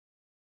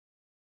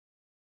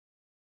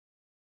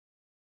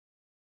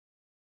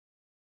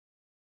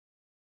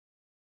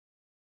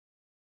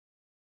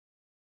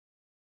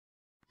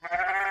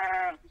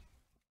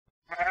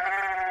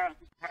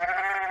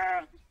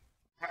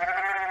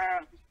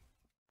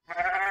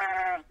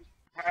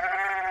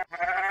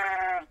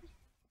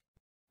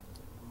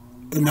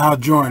And now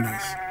join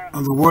us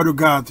on the Word of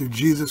God through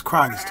Jesus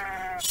Christ,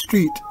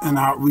 Street and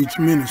Outreach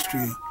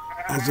Ministry,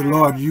 as the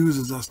Lord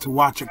uses us to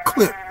watch a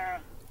clip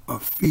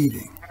of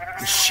feeding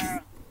the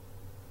sheep.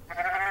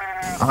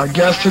 Our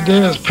guest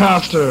today is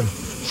Pastor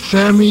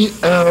Sammie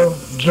L.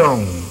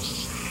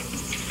 Jones.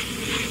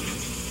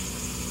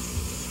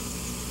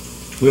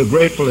 We're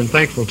grateful and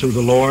thankful to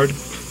the Lord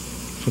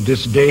for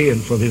this day and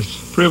for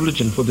this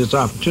privilege and for this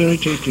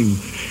opportunity to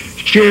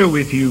share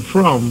with you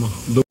from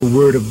the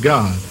Word of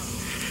God.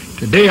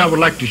 Today I would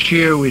like to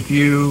share with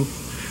you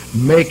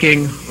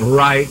making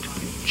right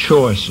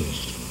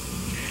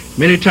choices.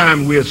 Many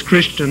times we as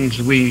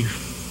Christians, we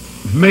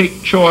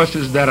make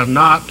choices that are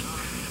not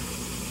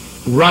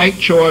right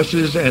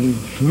choices, and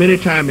many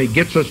times it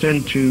gets us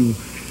into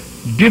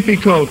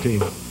difficulty,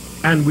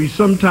 and we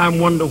sometimes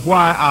wonder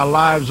why our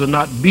lives are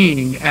not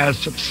being as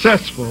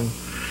successful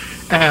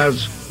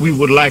as we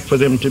would like for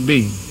them to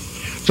be.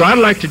 So I'd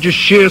like to just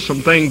share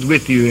some things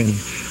with you. And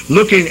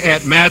looking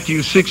at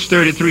Matthew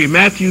 6:33,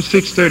 Matthew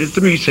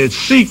 6:33 says,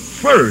 "Seek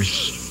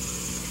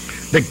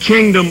first the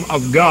kingdom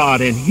of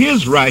God and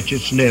his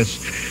righteousness,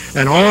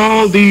 and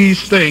all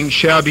these things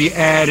shall be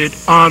added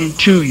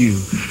unto you."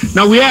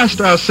 Now we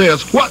asked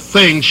ourselves, what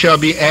things shall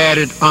be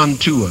added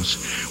unto us?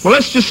 Well,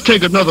 let's just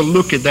take another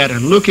look at that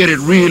and look at it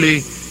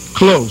really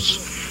close.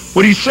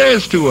 What he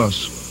says to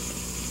us,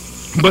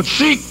 "But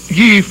seek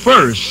ye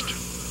first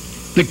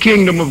the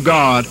kingdom of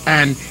God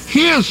and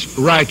his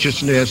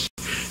righteousness,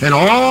 and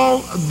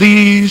all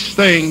these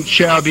things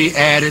shall be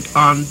added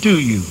unto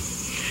you."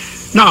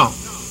 Now,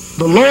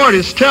 the Lord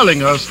is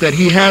telling us that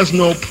he has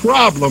no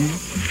problem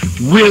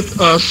with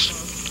us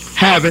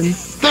having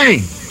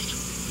things.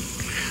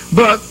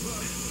 But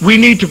we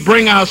need to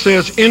bring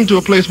ourselves into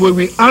a place where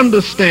we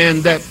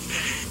understand that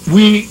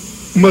we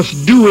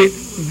must do it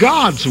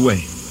God's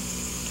way.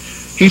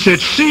 He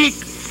said, "Seek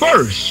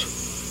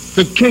first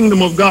the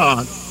kingdom of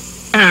God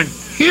and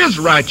his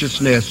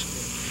righteousness."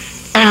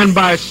 And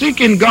by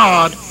seeking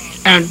God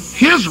and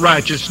his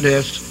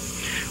righteousness,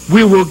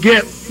 we will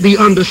get the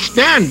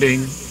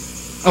understanding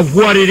of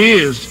what it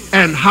is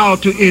and how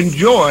to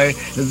enjoy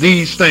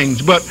these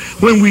things. But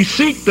when we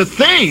seek the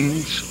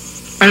things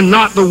and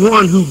not the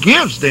one who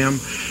gives them,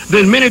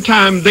 then many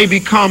times they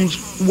become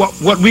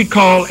what we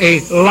call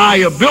a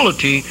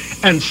liability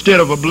instead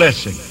of a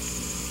blessing.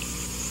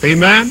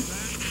 Amen?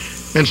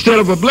 Instead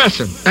of a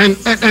blessing.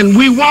 And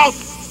we want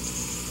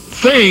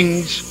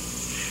things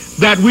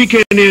that we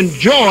can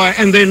enjoy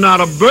and they're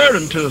not a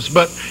burden to us.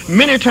 But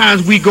many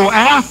times we go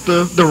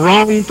after the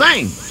wrong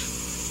things.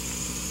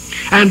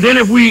 And then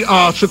if we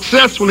are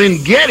successful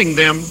in getting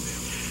them,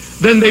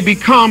 then they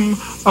become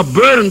a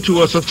burden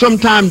to us, or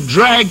sometimes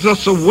drags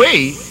us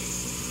away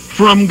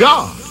from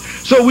God.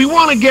 So we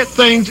want to get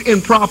things in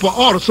proper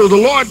order. So the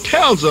Lord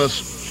tells us,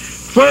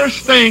 first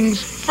things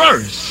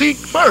first. Seek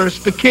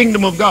first the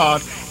kingdom of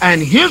God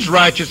and his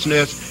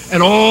righteousness,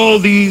 and all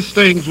these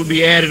things will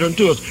be added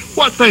unto us.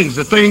 What things?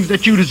 The things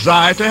that you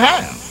desire to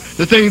have,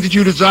 the things that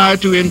you desire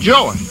to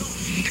enjoy.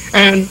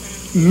 And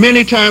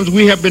many times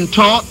we have been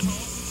taught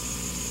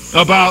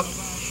about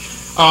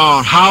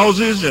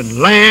houses and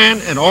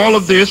land and all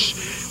of this.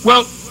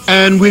 Well,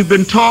 and we've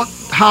been taught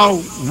how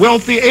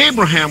wealthy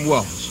Abraham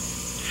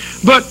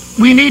was. But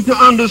we need to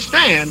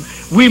understand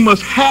we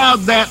must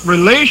have that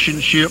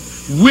relationship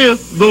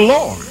with the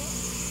Lord.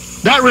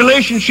 That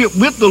relationship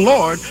with the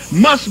Lord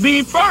must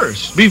be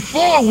first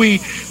before we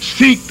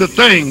seek the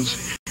things.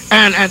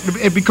 And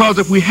because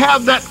if we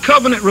have that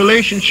covenant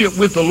relationship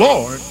with the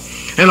Lord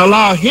and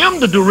allow him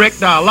to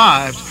direct our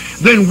lives,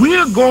 then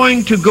we're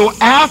going to go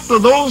after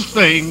those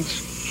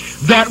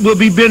things that will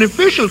be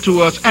beneficial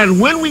to us. And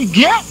when we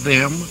get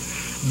them,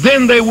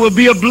 then they will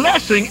be a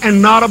blessing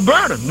and not a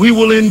burden. We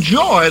will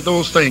enjoy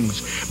those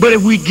things. But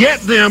if we get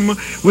them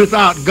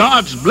without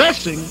God's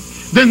blessing,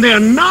 then they're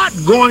not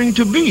going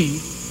to be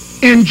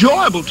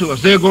enjoyable to us.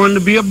 They're going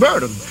to be a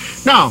burden.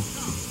 Now,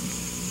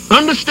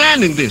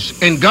 understanding this,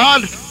 and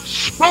God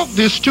spoke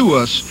this to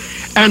us,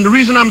 and the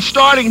reason I'm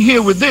starting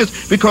here with this,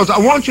 because I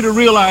want you to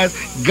realize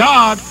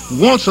God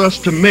wants us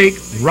to make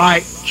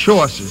right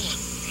choices.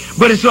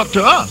 But it's up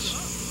to us.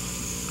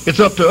 It's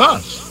up to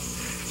us.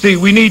 See,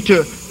 we need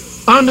to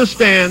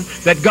understand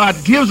that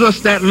God gives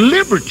us that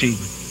liberty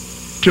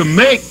to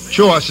make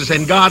choices,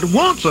 and God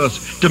wants us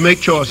to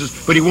make choices,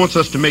 but he wants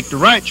us to make the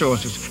right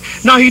choices.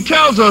 Now, he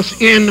tells us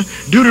in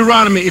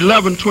Deuteronomy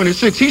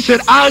 11:26, he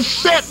said, "I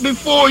set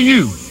before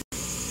you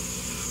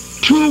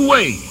two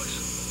ways,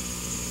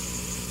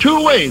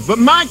 but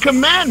my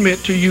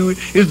commandment to you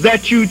is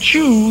that you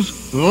choose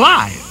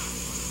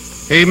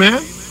life."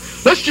 Amen?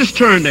 Let's just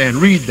turn there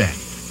and read that.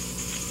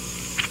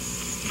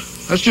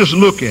 Let's just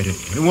look at it.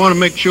 We want to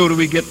make sure that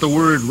we get the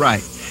word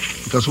right,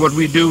 because what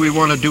we do, we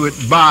want to do it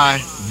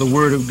by the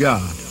word of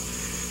God,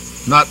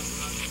 not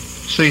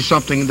say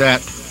something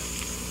that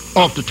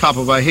off the top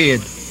of our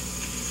head.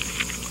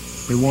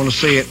 We want to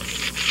say it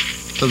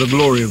to the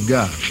glory of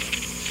God.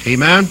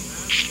 Amen?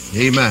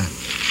 Amen.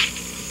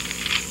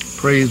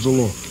 Praise the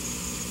Lord.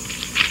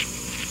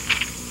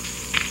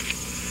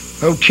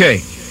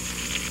 Okay.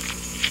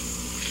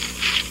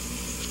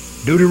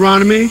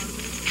 Deuteronomy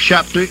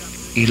chapter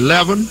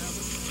 11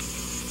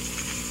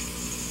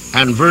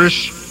 and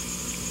verse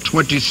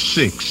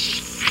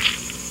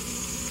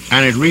 26.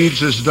 And it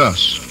reads as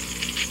thus.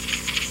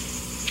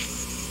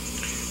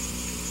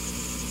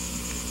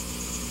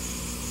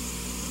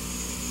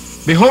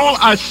 Behold,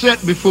 I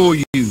set before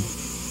you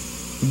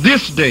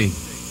this day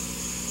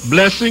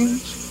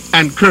blessings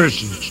and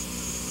curses.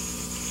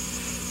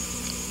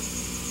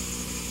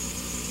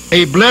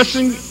 A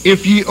blessing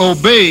if ye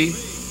obey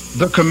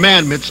the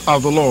commandments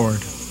of the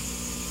Lord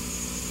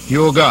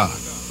your God,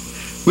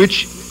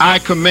 which I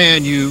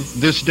command you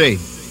this day.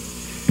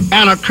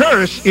 And a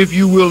curse if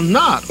you will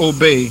not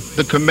obey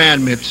the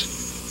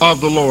commandments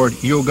of the Lord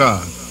your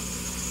God,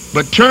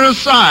 but turn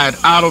aside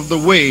out of the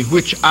way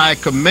which I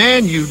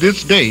command you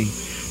this day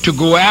to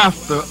go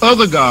after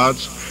other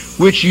gods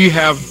which ye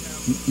have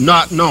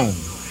not known.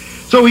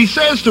 So he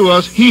says to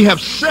us, he have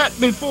set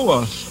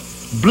before us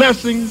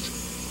blessings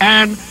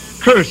and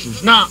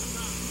curses. Now,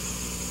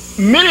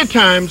 many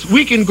times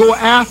we can go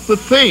after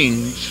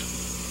things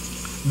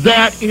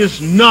that is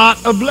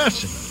not a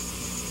blessing,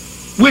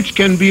 which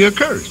can be a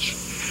curse.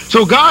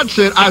 So God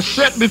said, I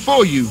set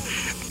before you,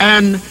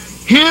 and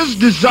his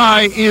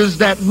desire is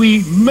that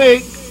we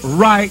make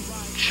right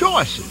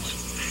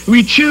choices.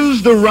 We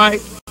choose the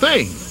right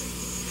thing.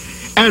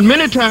 And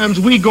many times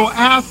we go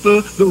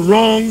after the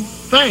wrong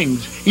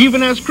things.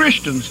 Even as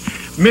Christians,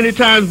 many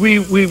times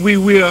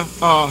we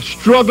are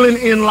struggling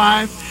in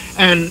life,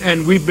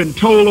 and we've been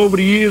told over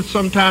the years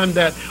sometimes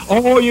that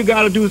all you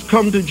got to do is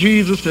come to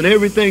Jesus and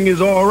everything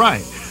is all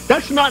right.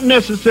 That's not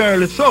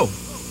necessarily so.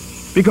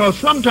 Because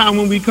sometimes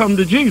when we come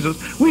to Jesus,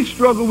 we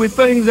struggle with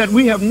things that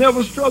we have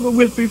never struggled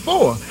with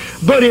before.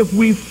 But if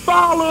we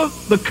follow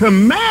the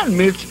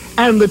commandments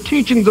and the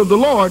teachings of the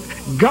Lord,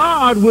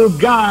 God will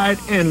guide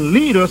and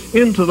lead us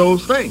into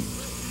those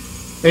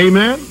things.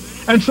 Amen?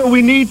 And so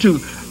we need to,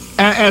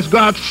 as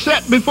God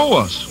set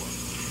before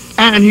us,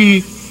 and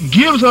he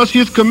gives us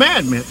his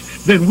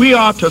commandments, then we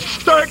are to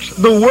search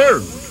the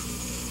Word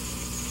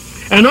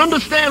and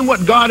understand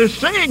what God is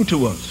saying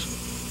to us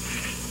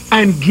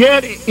and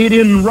get it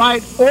in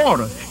right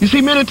order. You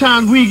see, many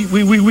times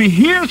we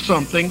hear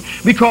something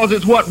because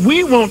it's what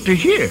we want to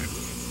hear,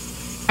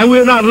 and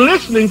we're not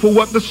listening for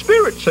what the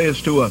Spirit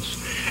says to us.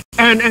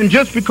 And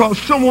just because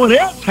someone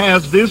else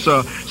has this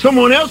or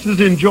someone else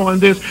is enjoying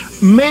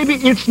this, maybe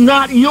it's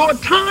not your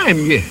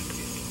time yet.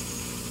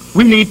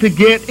 We need to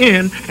get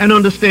in and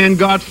understand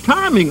God's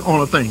timing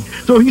on a thing.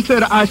 So he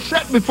said, I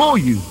set before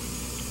you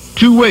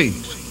two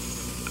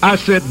ways. I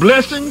set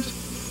blessings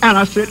and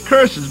I set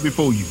curses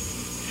before you.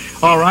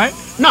 All right?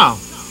 Now,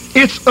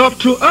 it's up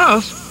to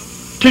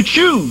us to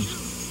choose.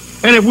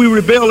 And if we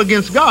rebel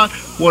against God,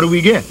 what do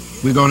we get?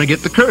 We're going to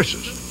get the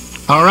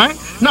curses. All right?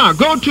 Now,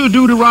 go to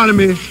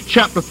Deuteronomy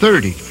chapter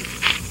 30.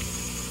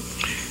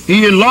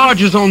 He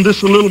enlarges on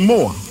this a little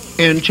more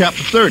in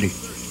chapter 30.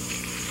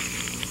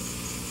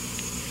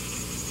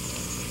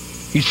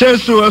 He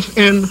says to us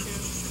in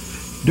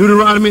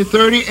Deuteronomy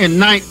 30 and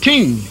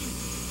 19,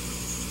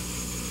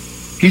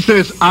 he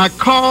says, I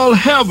call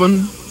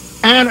heaven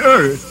and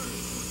earth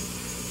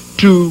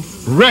to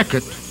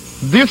record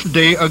this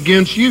day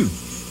against you,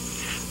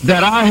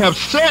 that I have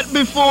set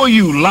before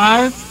you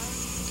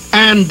life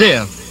and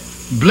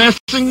death,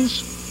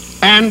 blessings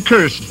and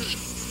curses.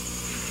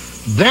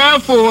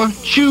 Therefore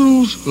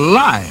choose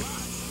life,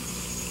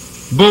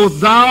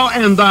 both thou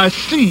and thy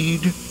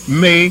seed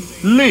may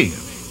live.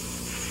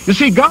 You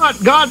see, God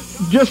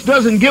just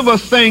doesn't give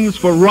us things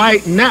for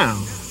right now.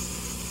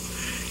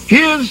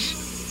 His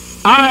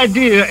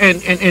idea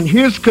and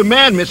his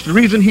commandments, the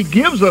reason he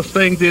gives us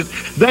things is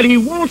that he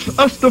wants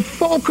us to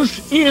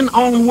focus in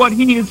on what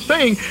he is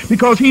saying,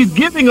 because he's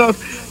giving us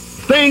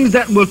things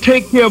that will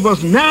take care of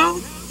us now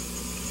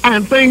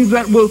and things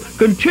that will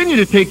continue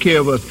to take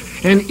care of us,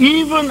 and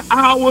even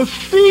our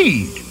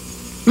seed.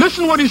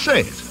 Listen what he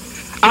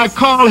says. I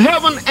call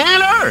heaven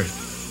and earth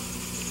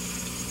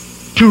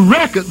to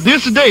record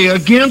this day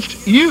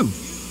against you,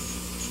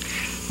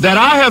 that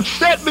I have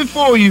set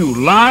before you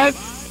life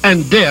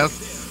and death,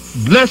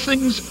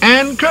 blessings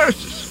and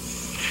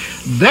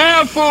curses.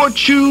 Therefore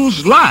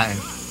choose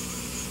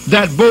life,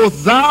 that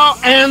both thou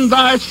and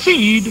thy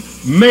seed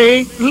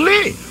may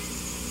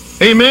live.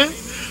 Amen?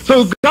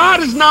 So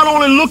God is not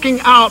only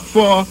looking out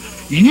for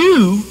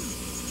you,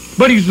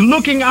 but he's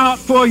looking out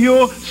for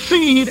your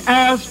seed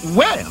as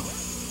well.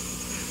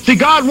 See,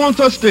 God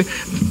wants us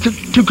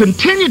to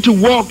continue to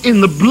walk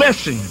in the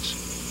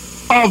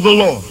blessings of the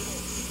Lord.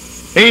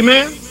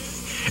 Amen?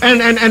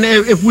 And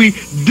if we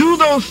do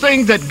those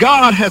things that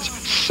God has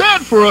said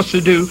for us to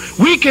do,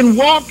 we can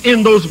walk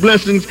in those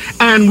blessings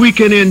and we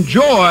can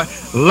enjoy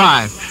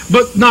life.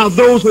 But now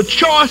those are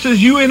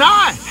choices you and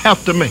I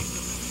have to make.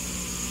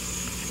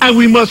 And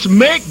we must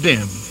make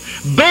them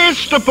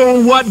based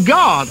upon what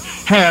God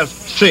has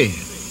said.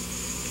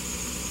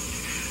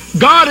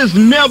 God is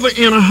never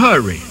in a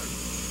hurry.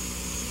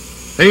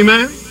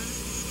 Amen?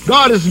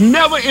 God is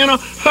never in a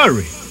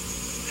hurry.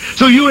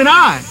 So you and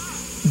I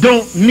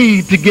don't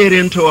need to get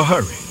into a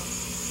hurry.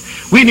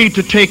 We need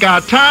to take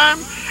our time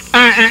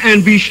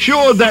and be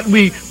sure that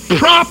we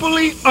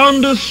properly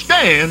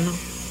understand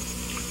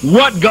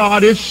what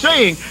God is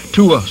saying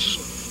to us.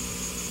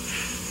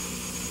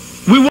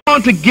 We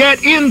want to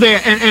get in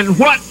there, and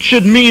what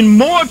should mean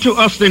more to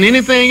us than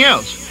anything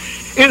else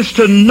is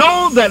to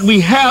know that we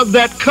have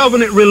that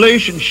covenant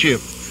relationship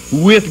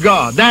with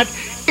God, that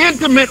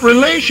intimate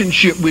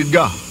relationship with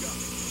God.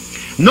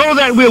 Know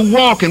that we're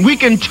walking. We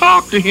can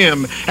talk to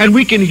him, and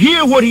we can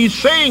hear what he's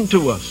saying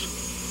to us.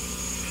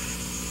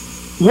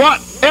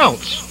 What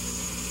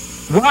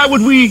else? Why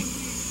would we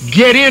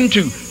get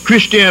into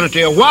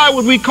Christianity, or why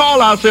would we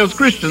call ourselves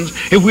Christians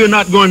if we're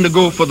not going to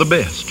go for the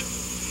best?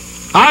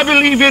 I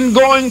believe in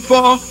going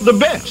for the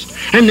best.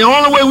 And the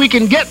only way we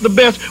can get the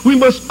best, we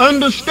must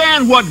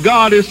understand what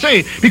God is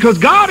saying. Because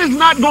God is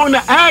not going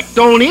to act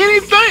on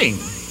anything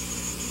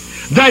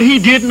that he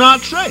did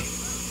not say.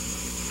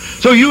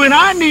 So you and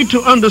I need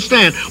to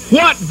understand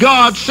what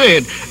God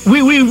said.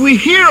 We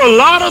hear a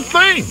lot of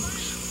things.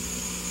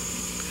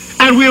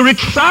 And we're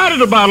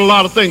excited about a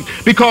lot of things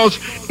because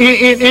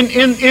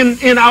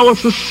in our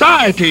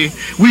society,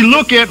 we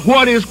look at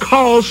what is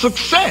called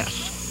success.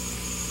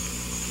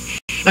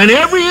 And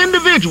every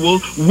individual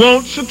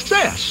wants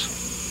success.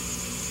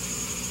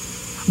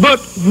 But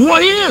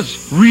what is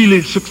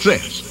really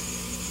success?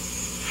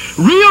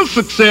 Real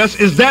success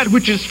is that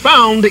which is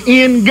found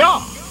in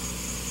God.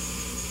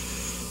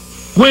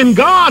 When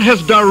God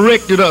has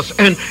directed us,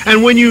 and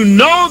when you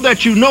know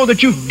that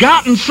you've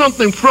gotten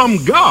something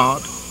from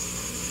God,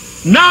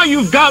 now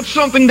you've got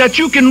something that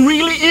you can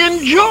really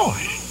enjoy.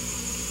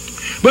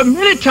 But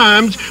many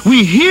times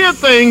we hear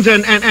things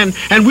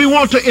and we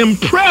want to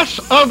impress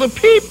other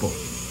people.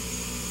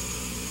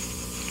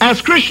 As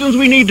Christians,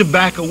 we need to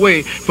back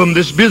away from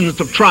this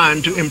business of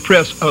trying to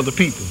impress other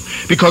people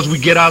because we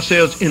get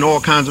ourselves in all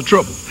kinds of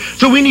trouble.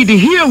 So we need to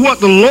hear what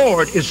the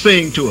Lord is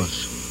saying to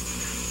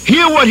us.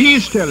 Hear what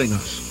he's telling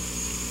us.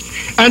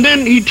 And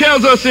then he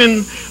tells us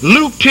in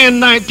Luke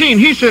 10:19,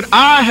 he said,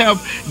 I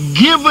have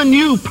given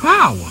you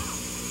power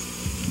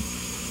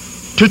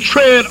to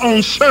tread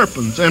on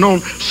serpents and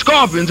on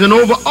scorpions and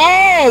over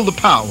all the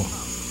power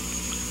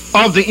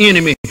of the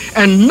enemy,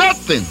 and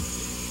nothing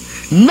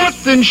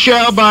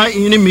shall by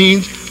any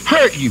means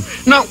hurt you.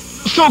 Now,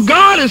 so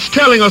God is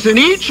telling us in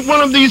each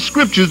one of these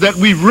scriptures that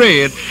we've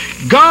read,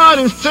 God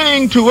is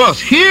saying to us,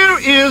 here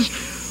is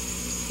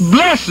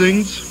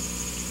blessings,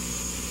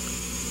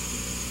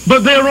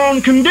 but they're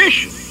on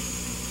condition.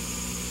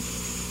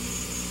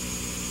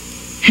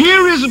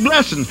 Here is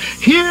blessings.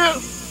 Here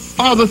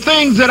are the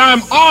things that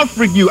I'm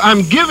offering you,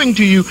 I'm giving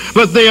to you,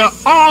 but they are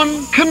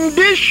on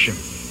condition.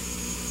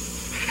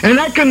 And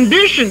that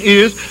condition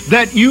is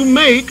that you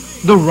make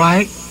the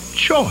right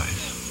choice.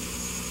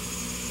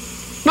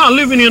 Now,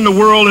 living in the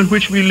world in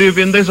which we live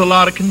in, there's a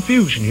lot of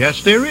confusion.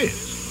 Yes, there is.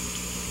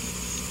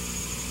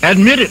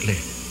 Admittedly.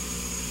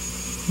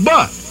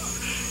 But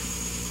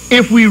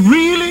if we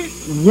really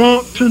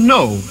want to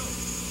know,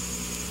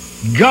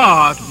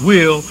 God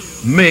will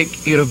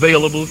make it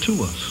available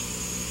to us.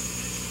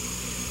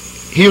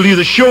 He'll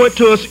either show it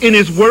to us in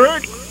his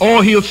word,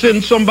 or he'll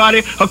send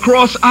somebody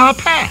across our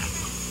path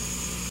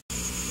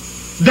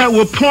that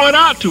will point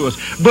out to us.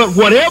 But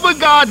whatever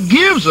God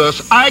gives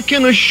us, I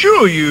can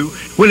assure you,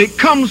 when it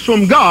comes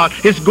from God,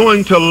 it's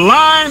going to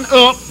line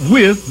up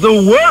with the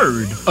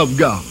Word of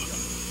God.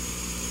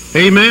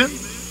 Amen?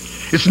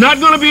 It's not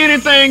going to be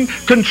anything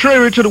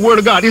contrary to the Word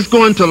of God. It's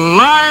going to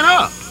line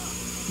up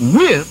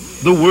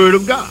with the Word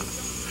of God.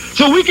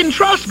 So we can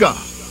trust God.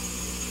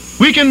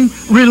 We can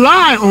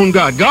rely on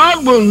God.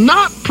 God will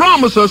not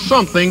promise us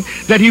something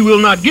that he will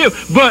not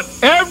give. But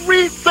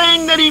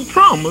everything that he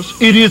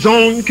promised, it is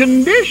on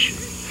condition.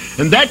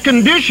 And that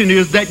condition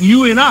is that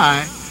you and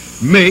I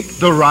make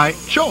the right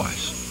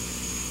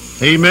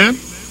choice. Amen?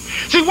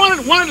 See, one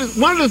of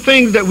the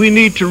things that we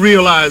need to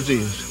realize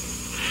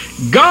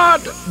is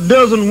God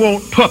doesn't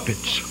want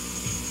puppets.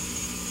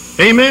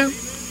 Amen?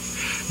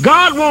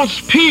 God wants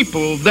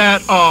people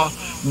that are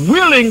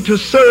willing to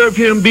serve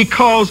him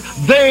because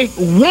they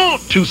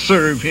want to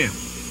serve him.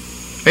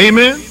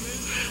 Amen?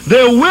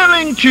 They're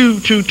willing to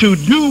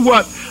do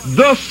what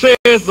thus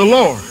says the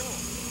Lord.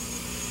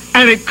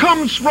 And it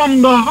comes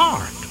from the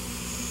heart.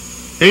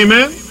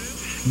 Amen?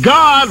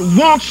 God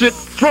wants it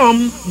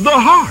from the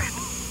heart.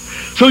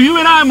 So you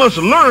and I must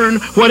learn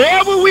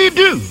whatever we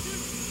do,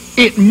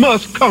 it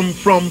must come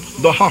from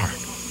the heart.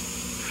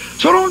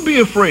 So don't be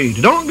afraid.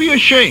 Don't be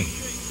ashamed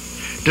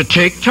to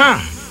take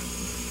time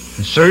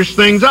and search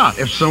things out.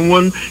 If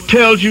someone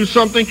tells you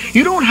something,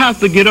 you don't have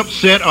to get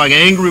upset or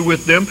angry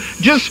with them.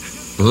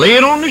 Just lay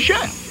it on the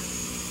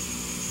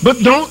shelf. But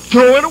don't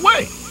throw it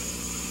away.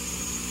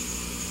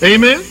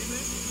 Amen?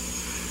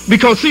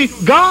 Because, see,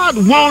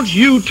 God wants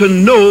you to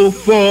know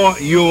for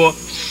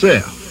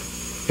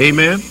yourself.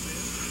 Amen?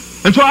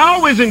 And so I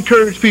always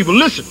encourage people,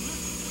 listen,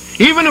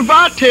 even if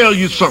I tell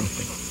you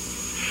something,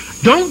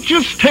 don't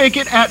just take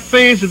it at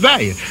face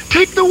value.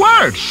 Take the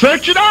word.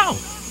 Search it out.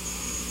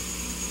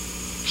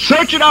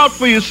 Search it out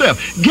for yourself.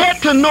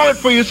 Get to know it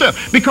for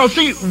yourself. Because,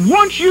 see,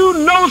 once you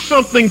know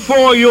something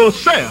for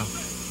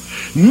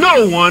yourself,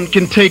 no one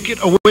can take it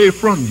away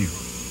from you.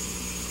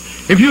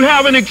 If you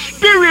have an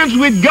experience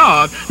with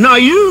God, now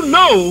you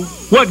know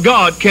what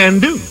God can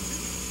do.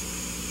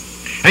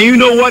 And you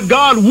know what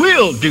God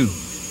will do.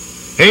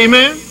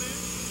 Amen?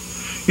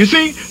 You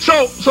see,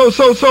 so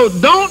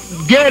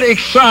don't get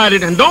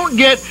excited and don't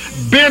get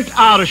bent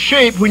out of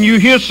shape when you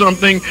hear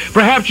something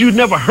perhaps you've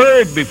never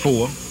heard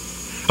before,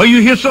 or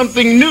you hear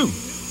something new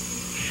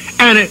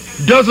and it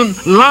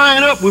doesn't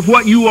line up with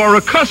what you are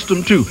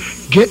accustomed to.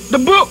 Get the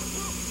book.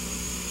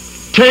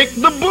 Take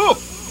the book.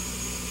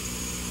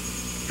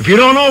 If you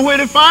don't know where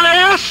to find it,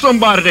 ask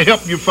somebody to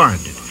help you find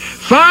it.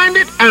 Find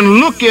it and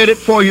look at it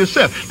for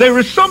yourself. There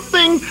is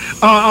something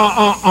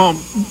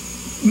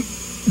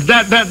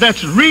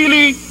that's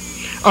really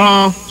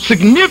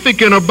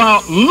significant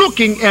about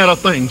looking at a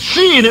thing,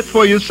 seeing it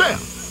for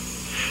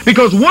yourself.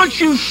 Because once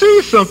you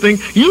see something,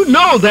 you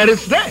know that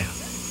it's there.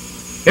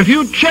 If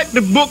you check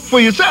the book for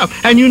yourself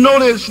and you know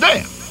that it's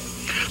there.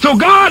 So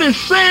God is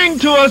saying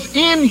to us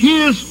in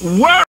his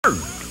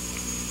word.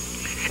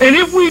 And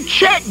if we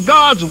check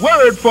God's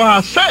word for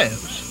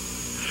ourselves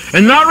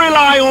and not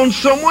rely on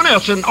someone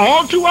else, and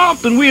all too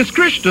often we as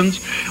Christians,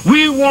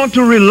 we want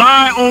to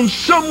rely on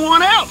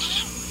someone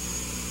else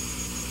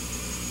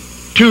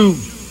to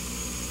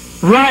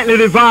rightly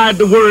divide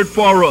the word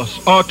for us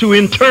or to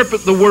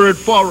interpret the word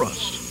for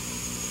us,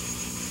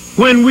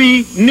 when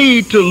we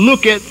need to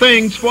look at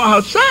things for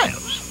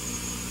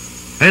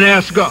ourselves and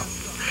ask God.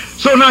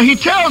 So now he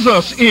tells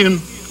us in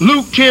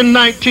Luke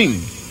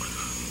 10:19.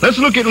 Let's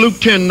look at Luke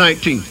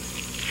 10:19.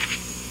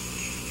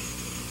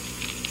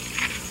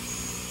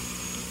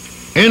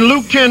 In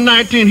Luke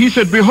 10:19, he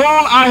said,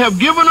 "Behold, I have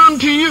given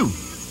unto you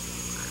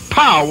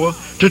power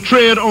to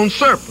tread on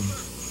serpents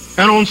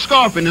and on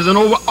scorpions and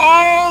over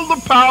all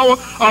the power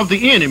of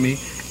the enemy,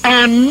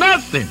 and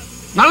nothing."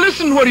 Now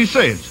listen to what he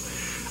says.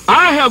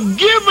 I have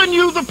given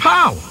you the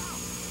power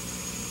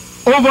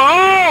over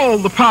all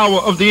the power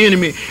of the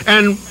enemy.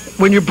 And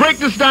when you break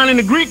this down in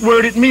the Greek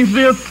word, it means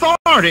the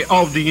authority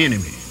of the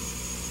enemy.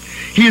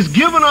 He has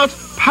given us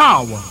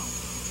power,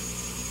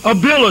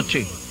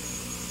 ability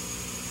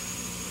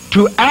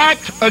to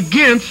act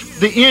against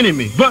the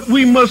enemy. But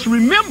we must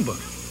remember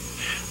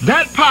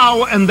that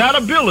power and that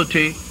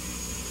ability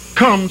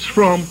comes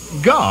from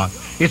God.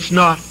 It's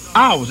not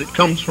ours. It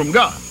comes from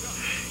God.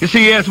 You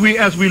see, as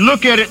we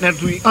look at it and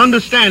as we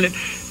understand it,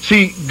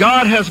 see,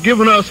 God has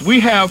given us,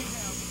 we have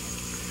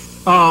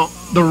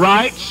the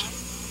rights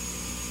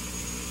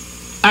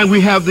and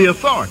we have the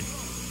authority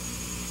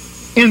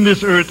in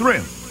this earth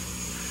realm.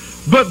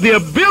 But the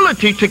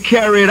ability to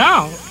carry it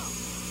out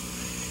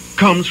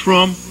comes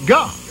from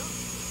God.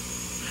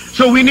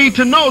 So we need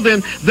to know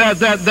then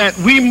that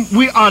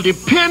we are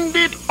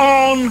dependent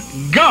on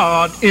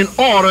God in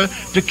order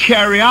to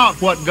carry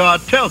out what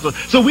God tells us.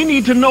 So we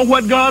need to know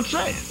what God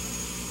says.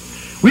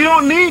 We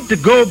don't need to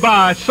go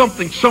by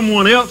something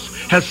someone else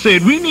has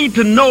said. We need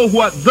to know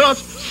what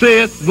thus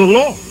saith the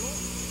Lord.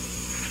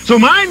 So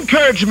my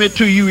encouragement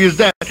to you is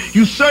that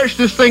you search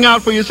this thing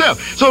out for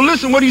yourself. So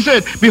listen what he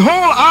said.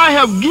 Behold, I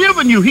have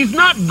given you. He's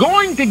not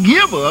going to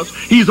give us.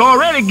 He's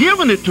already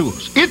given it to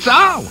us. It's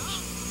ours.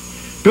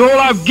 Behold,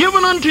 I've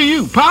given unto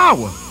you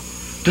power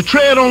to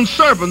tread on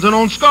serpents and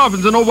on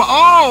scorpions and over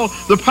all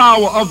the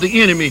power of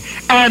the enemy.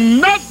 And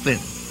nothing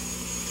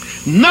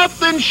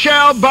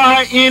shall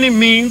by any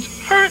means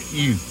hurt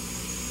you.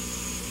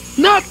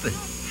 Nothing.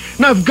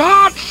 Now, if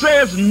God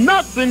says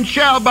nothing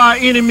shall by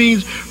any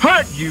means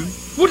hurt you,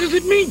 what does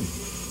it mean?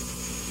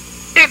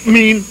 It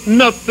means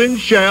nothing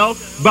shall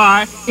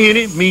by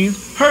any means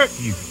hurt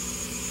you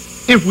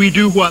if we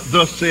do what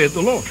thus saith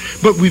the Lord.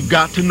 But we've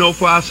got to know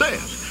for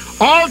ourselves.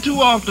 All too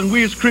often,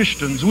 we as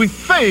Christians, we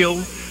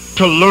fail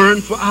to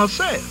learn for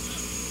ourselves.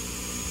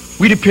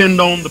 We depend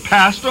on the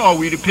pastor, or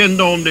we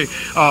depend on the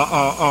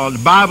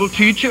Bible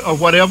teacher, or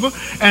whatever,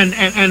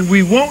 and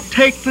we won't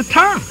take the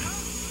time.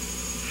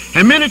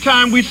 And many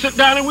times we sit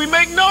down and we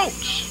make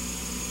notes.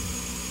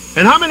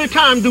 And how many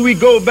times do we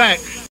go back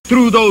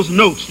through those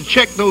notes to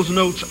check those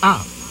notes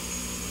out?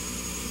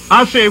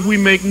 I say if we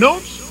make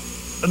notes,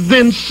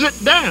 then sit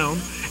down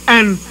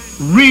and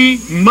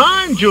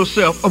remind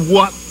yourself of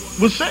what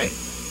was said.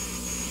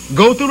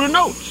 Go through the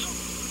notes.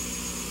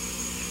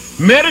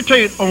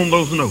 Meditate on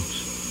those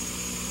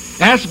notes.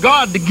 Ask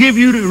God to give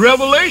you the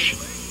revelation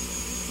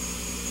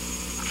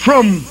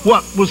from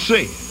what was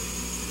said.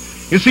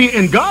 You see,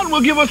 and God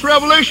will give us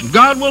revelation.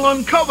 God will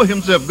uncover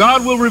himself.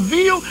 God will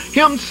reveal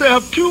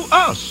himself to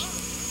us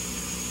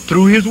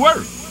through his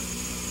word,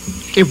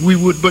 if we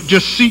would but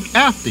just seek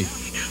after it.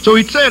 So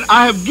he said,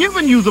 I have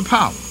given you the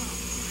power.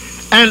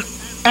 And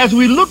as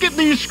we look at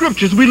these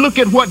scriptures, we look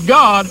at what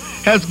God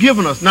has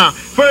given us. Now,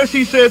 first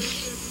he says,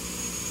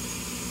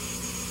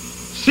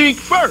 seek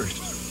first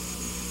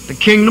the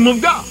kingdom of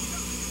God.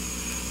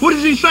 What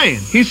is he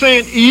saying? He's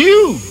saying,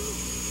 you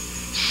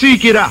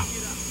seek it out.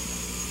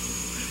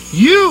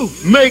 You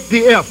make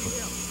the effort.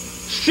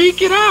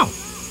 Seek it out.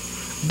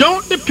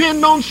 Don't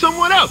depend on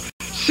someone else.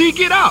 Seek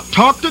it out.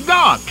 Talk to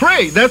God.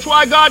 Pray. That's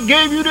why God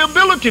gave you the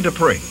ability to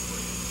pray.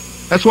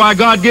 That's why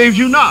God gave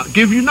you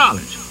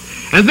knowledge.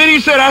 And then he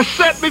said, I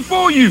set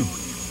before you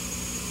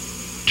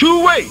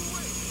two ways.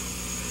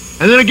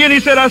 And then again he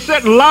said, I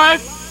set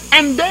life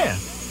and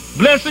death,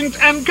 blessings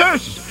and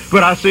curses.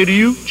 But I say to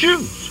you,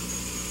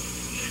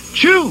 choose.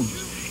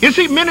 Choose. You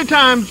see, many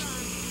times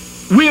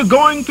we are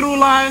going through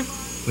life,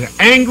 we're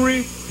angry,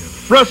 we're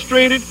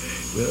frustrated,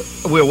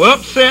 we're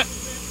upset,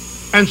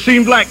 and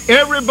seems like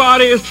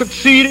everybody is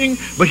succeeding,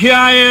 but here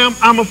I am,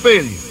 I'm a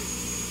failure.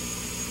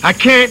 I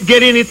can't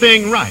get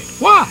anything right.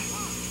 Why?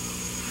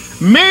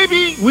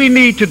 Maybe we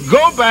need to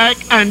go back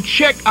and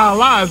check our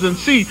lives and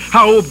see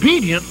how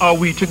obedient are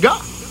we to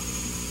God.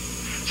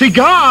 See,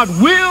 God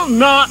will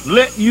not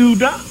let you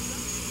down.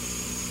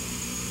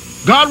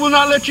 God will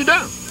not let you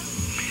down.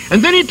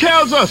 And then he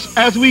tells us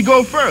as we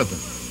go further,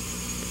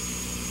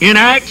 in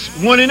Acts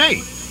 1 and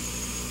 8,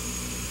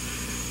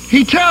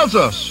 he tells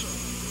us,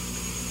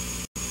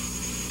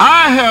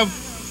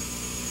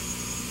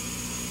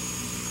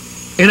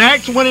 in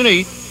Acts 1 and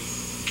 8,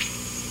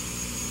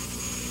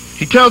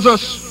 he tells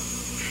us,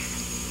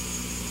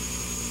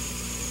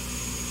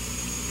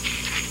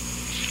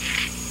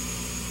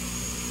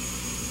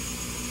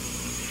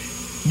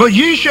 but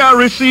ye shall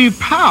receive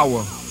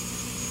power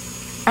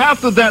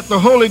after that the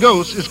Holy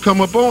Ghost is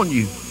come upon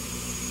you.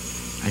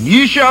 And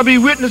ye shall be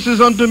witnesses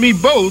unto me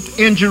both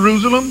in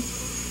Jerusalem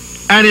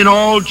and in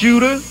all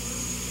Judah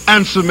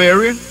and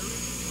Samaria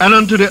and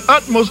unto the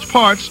utmost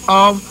parts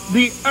of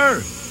the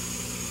earth.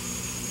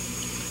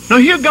 Now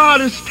here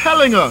God is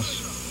telling us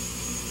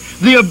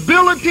the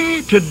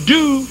ability to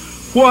do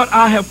what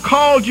I have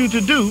called you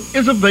to do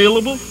is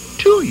available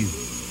to you.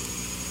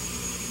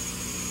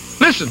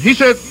 Listen, he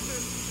said,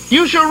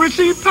 you shall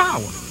receive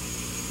power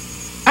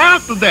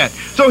after that.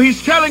 So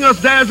he's telling us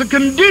there's a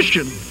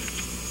condition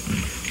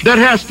that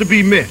has to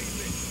be met.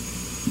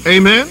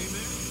 Amen?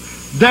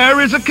 There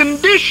is a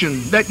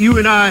condition that you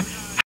and I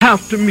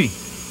have to meet.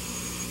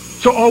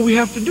 So all we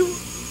have to do is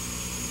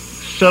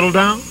settle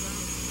down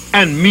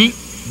and meet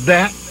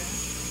that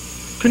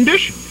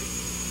condition.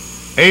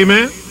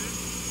 Amen?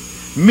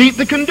 Meet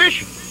the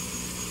condition.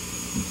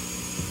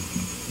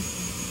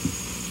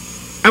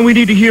 And we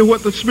need to hear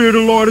what the Spirit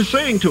of the Lord is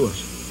saying to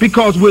us.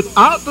 Because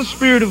without the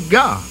Spirit of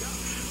God,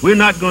 we're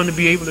not going to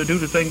be able to do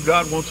the things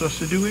God wants us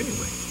to do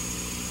anyway.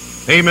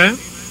 Amen?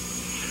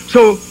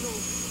 So,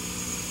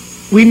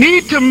 we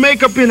need to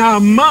make up in our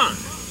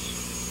minds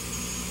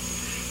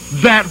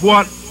that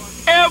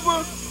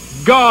whatever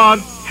God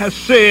has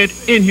said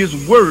in his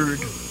word,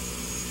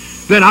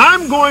 that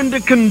I'm going to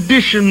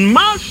condition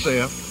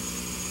myself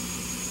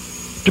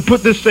to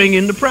put this thing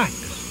into practice.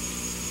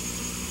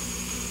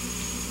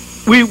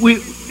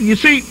 You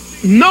see,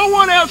 no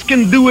one else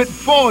can do it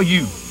for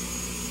you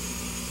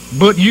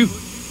but you.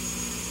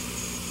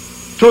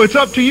 So it's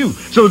up to you.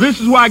 So this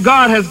is why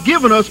God has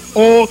given us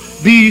all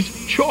these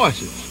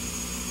choices.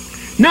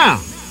 Now,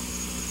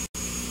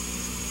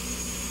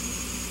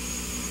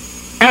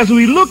 as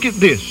we look at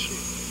this,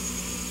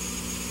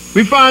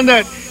 we find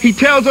that he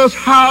tells us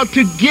how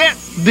to get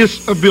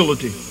this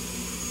ability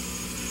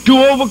to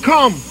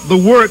overcome the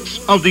works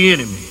of the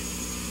enemy.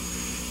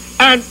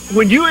 And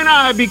when you and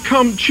I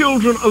become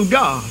children of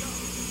God,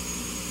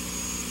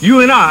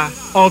 you and I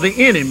are the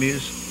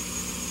enemies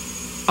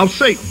of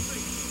Satan.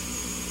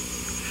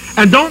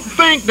 And don't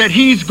think that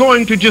he's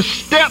going to just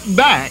step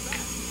back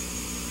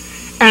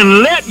and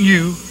let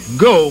you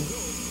go.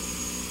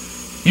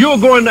 You're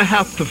going to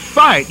have to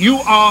fight.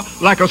 You are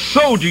like a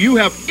soldier. You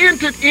have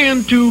entered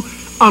into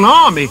an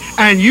army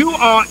and you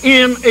are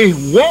in a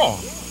war.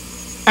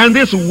 And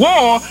this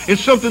war is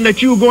something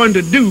that you're going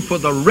to do for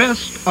the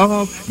rest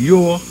of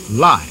your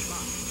life.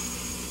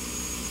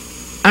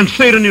 And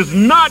Satan is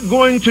not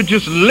going to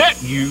just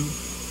let you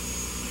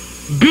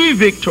be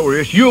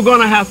victorious. You're going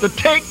to have to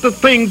take the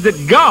things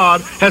that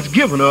God has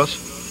given us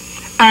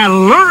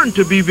and learn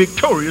to be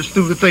victorious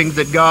through the things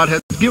that God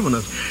has given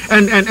us.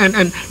 And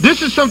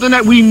this is something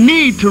that we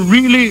need to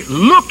really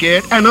look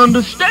at and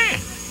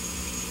understand.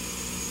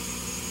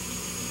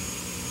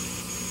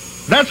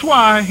 That's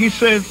why he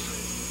says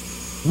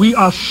we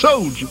are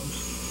soldiers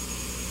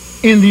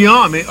in the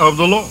army of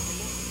the Lord.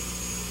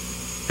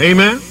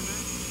 Amen?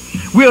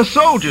 We are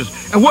soldiers.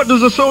 And what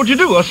does a soldier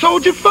do? A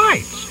soldier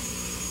fights.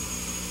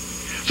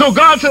 So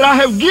God said, I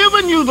have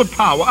given you the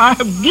power. I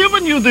have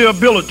given you the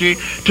ability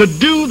to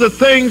do the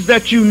things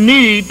that you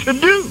need to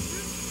do.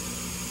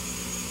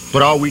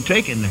 But are we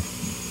taking that?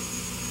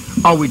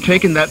 Are we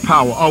taking that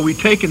power? Are we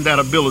taking that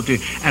ability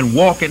and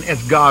walking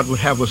as God would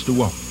have us to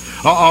walk?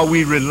 Or are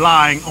we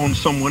relying on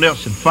someone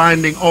else and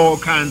finding all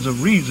kinds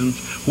of reasons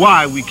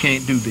why we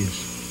can't do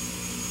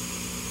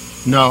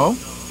this? No,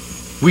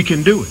 we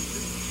can do it.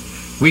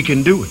 We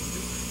can do it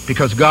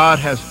because God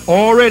has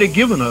already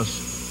given us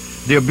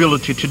the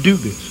ability to do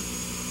this.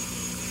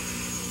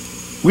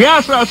 We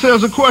ask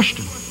ourselves a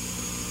question.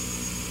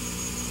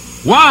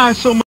 Why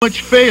so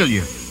much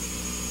failure?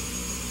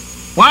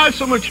 Why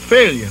so much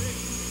failure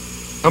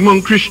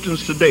among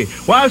Christians today?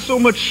 Why so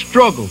much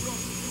struggle?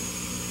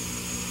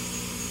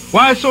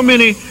 Why so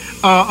many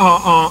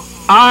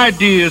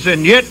ideas,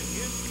 and yet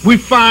we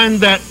find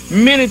that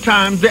many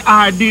times the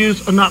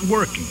ideas are not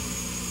working?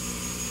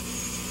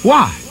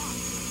 Why?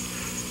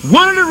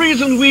 One of the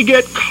reasons we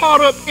get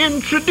caught up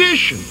in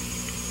tradition.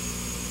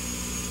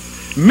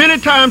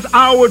 Many times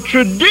our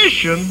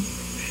tradition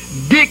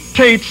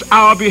dictates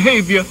our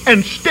behavior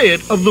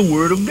instead of the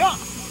Word of God.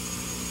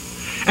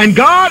 And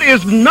God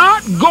is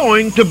not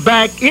going to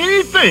back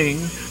anything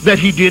that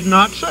he did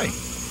not say.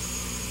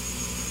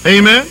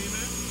 Amen?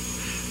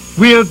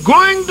 We are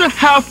going to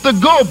have to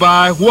go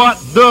by what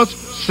thus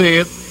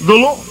saith the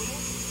Lord.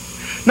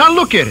 Now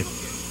look at it.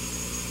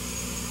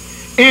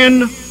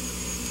 In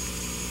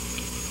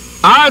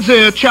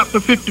Isaiah chapter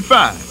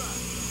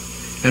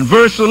 55 and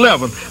verse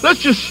 11. Let's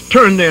just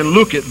turn there and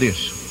look at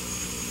this.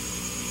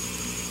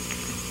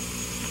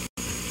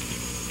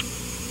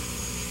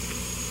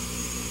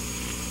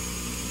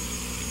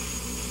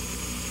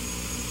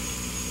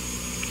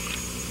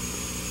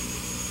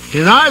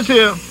 In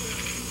Isaiah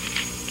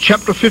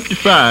chapter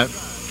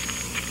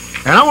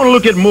 55, and I want to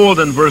look at more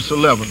than verse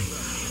 11,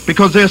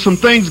 because there's some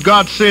things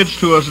God says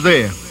to us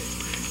there,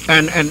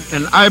 and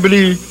I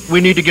believe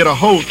we need to get a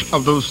hold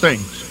of those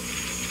things.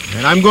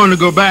 And I'm going to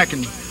go back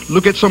and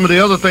look at some of the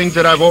other things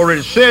that I've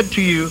already said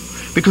to you,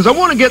 because I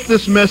want to get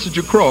this message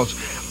across.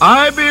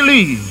 I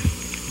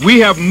believe we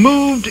have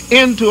moved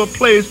into a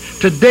place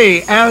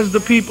today as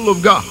the people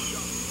of God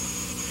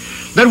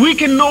that we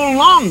can no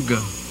longer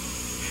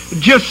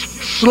just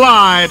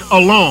slide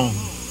along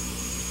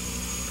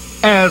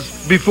as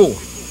before.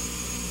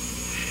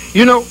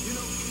 You know,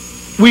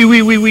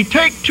 we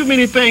take too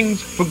many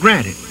things for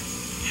granted.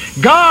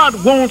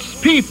 God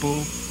wants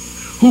people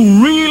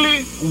who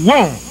really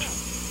want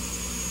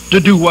to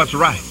do what's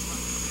right,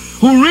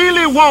 who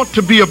really want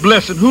to be a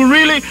blessing, who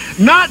really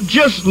not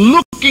just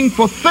looking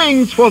for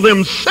things for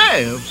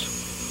themselves,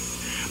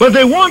 but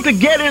they want to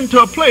get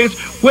into a place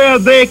where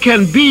they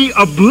can be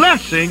a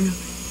blessing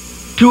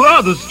to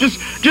others.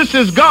 Just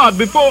as God,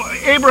 before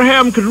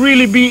Abraham could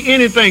really be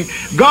anything,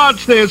 God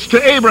says to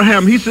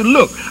Abraham, he said,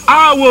 look,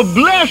 I will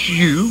bless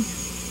you.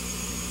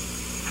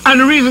 And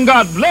the reason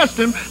God blessed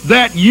him,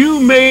 that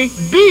you may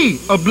be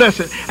a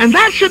blessing. And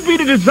that should be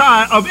the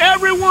desire of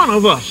every one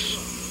of us.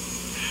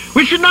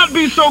 We should not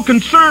be so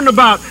concerned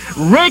about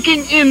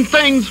raking in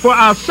things for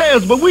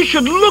ourselves, but we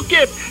should look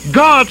at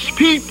God's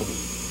people.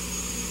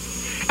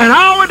 And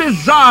our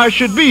desire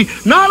should be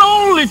not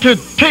only to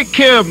take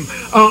care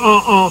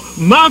of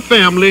my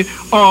family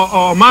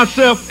or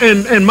myself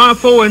and my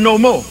foe and no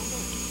more.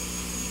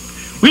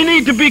 We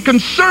need to be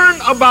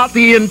concerned about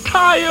the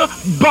entire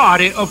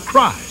body of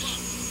Christ.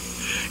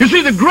 You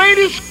see, the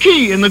greatest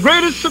key and the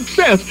greatest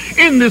success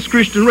in this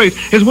Christian race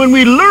is when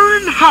we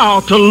learn how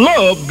to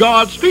love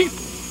God's people.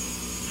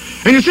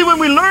 And you see, when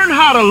we learn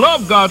how to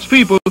love God's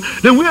people,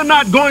 then we are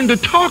not going to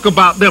talk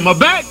about them or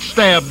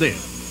backstab them.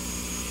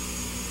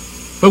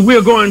 But we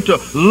are going to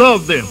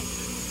love them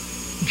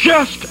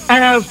just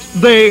as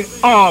they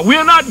are. We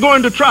are not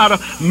going to try to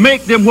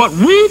make them what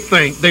we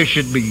think they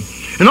should be.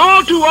 And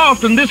all too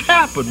often this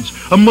happens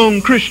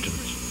among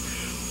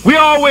Christians. We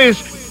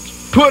always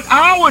put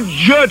our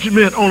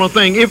judgment on a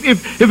thing. If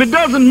it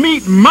doesn't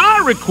meet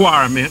my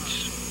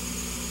requirements,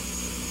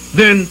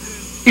 then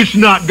it's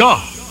not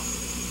God.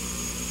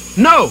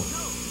 No.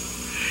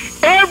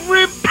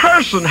 Every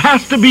person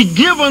has to be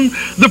given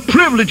the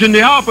privilege and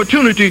the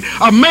opportunity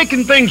of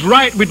making things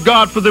right with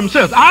God for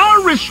themselves.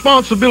 Our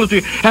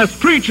responsibility as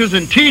preachers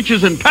and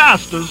teachers and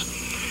pastors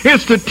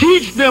is to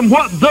teach them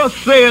what thus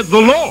saith the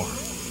Lord.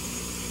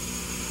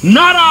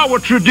 Not our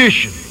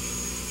tradition,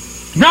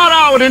 not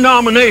our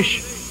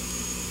denomination,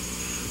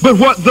 but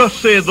what thus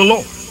saith the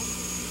Lord.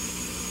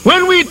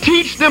 When we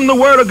teach them the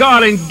Word of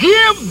God and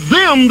give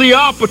them the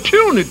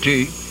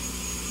opportunity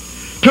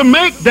to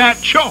make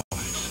that choice,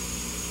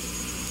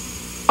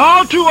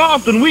 all too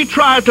often we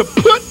try to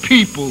put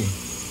people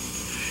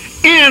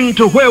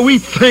into where we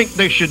think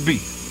they should be.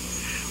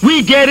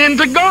 We get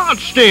into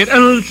God's stead,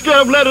 and instead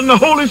of letting the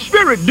Holy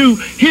Spirit do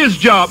his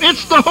job,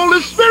 it's the Holy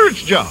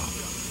Spirit's job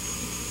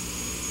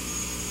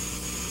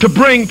to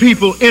bring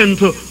people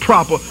into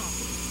proper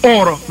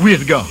order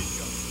with God.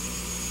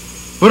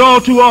 But all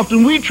too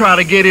often we try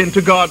to get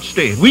into God's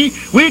stead. We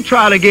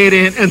try to get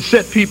in and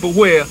set people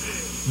where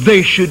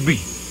they should be,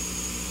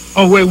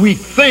 or where we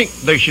think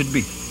they should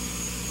be.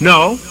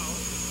 No.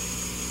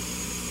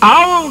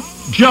 Our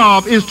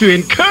job is to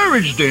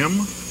encourage them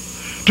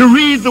to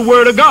read the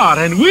Word of God.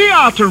 And we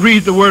are to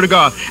read the Word of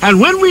God.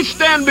 And when we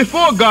stand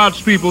before God's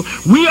people,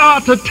 we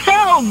are to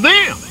tell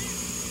them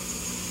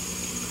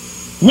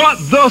what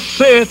thus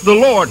saith the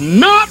Lord.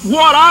 Not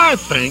what I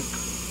think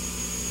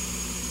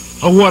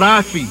or what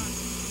I feel,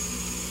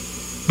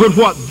 but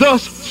what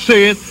thus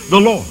saith the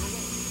Lord.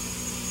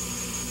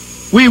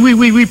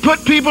 We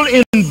put people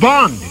in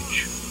bondage.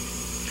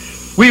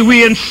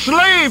 We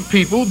enslave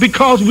people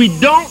because we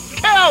don't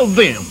tell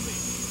them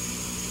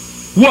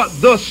what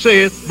thus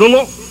saith the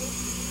Lord.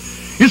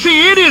 You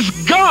see, it is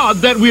God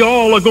that we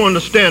all are going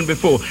to stand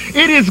before.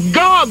 It is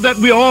God that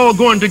we are all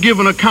going to give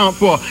an account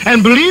for.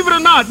 And believe it or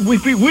not, we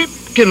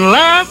can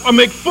laugh or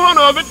make fun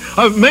of it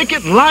or make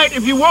it light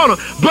if you want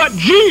to, but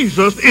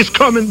Jesus is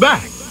coming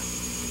back.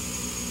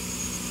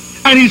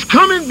 And he's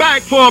coming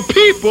back for a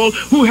people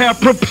who have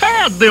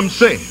prepared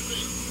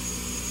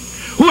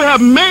themselves, who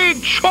have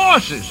made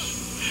choices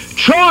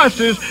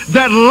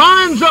that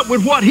lines up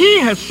with what he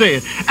has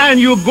said. And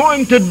you're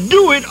going to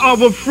do it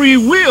of a free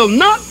will,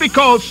 not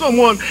because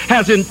someone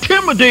has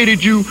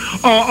intimidated you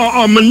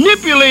or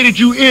manipulated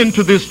you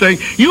into this thing.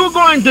 You're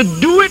going to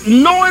do it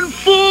knowing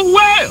full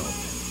well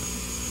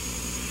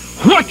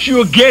what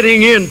you're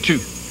getting into.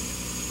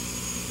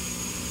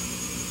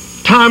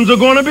 Times are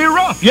going to be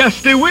rough.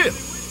 Yes, they will.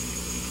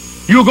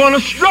 You're going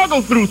to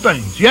struggle through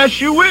things. Yes,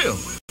 you will.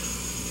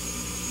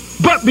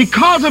 But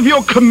because of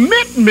your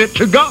commitment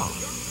to God,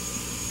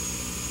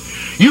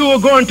 you are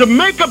going to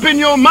make up in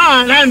your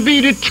mind and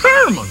be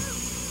determined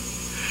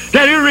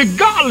that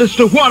regardless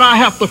of what I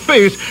have to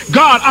face,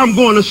 God, I'm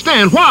going to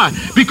stand. Why?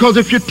 Because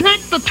if you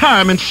take the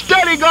time and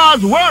study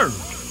God's word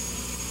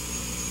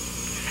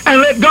and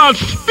let God's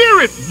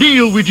Spirit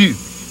deal with you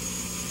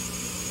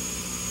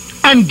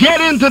and get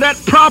into that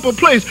proper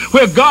place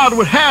where God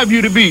would have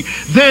you to be,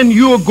 then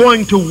you're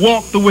going to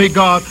walk the way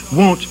God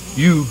wants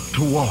you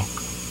to walk.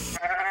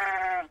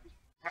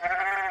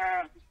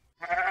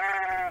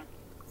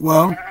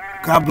 Well,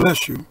 God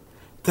bless you.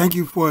 Thank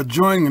you for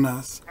joining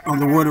us on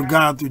the Word of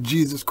God through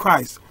Jesus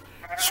Christ,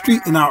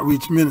 Street and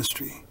Outreach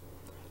Ministry,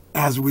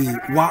 as we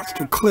watched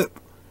a clip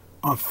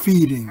of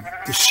feeding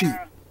the sheep.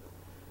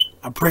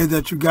 I pray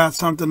that you got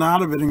something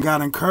out of it and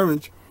got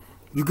encouraged.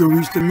 You can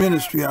reach the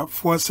ministry at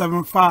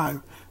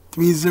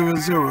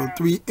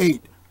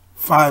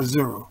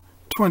 475-300-3850,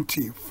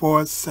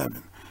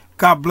 24/7.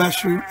 God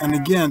bless you, and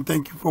again,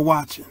 thank you for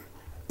watching.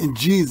 In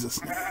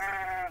Jesus' name,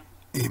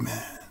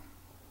 amen.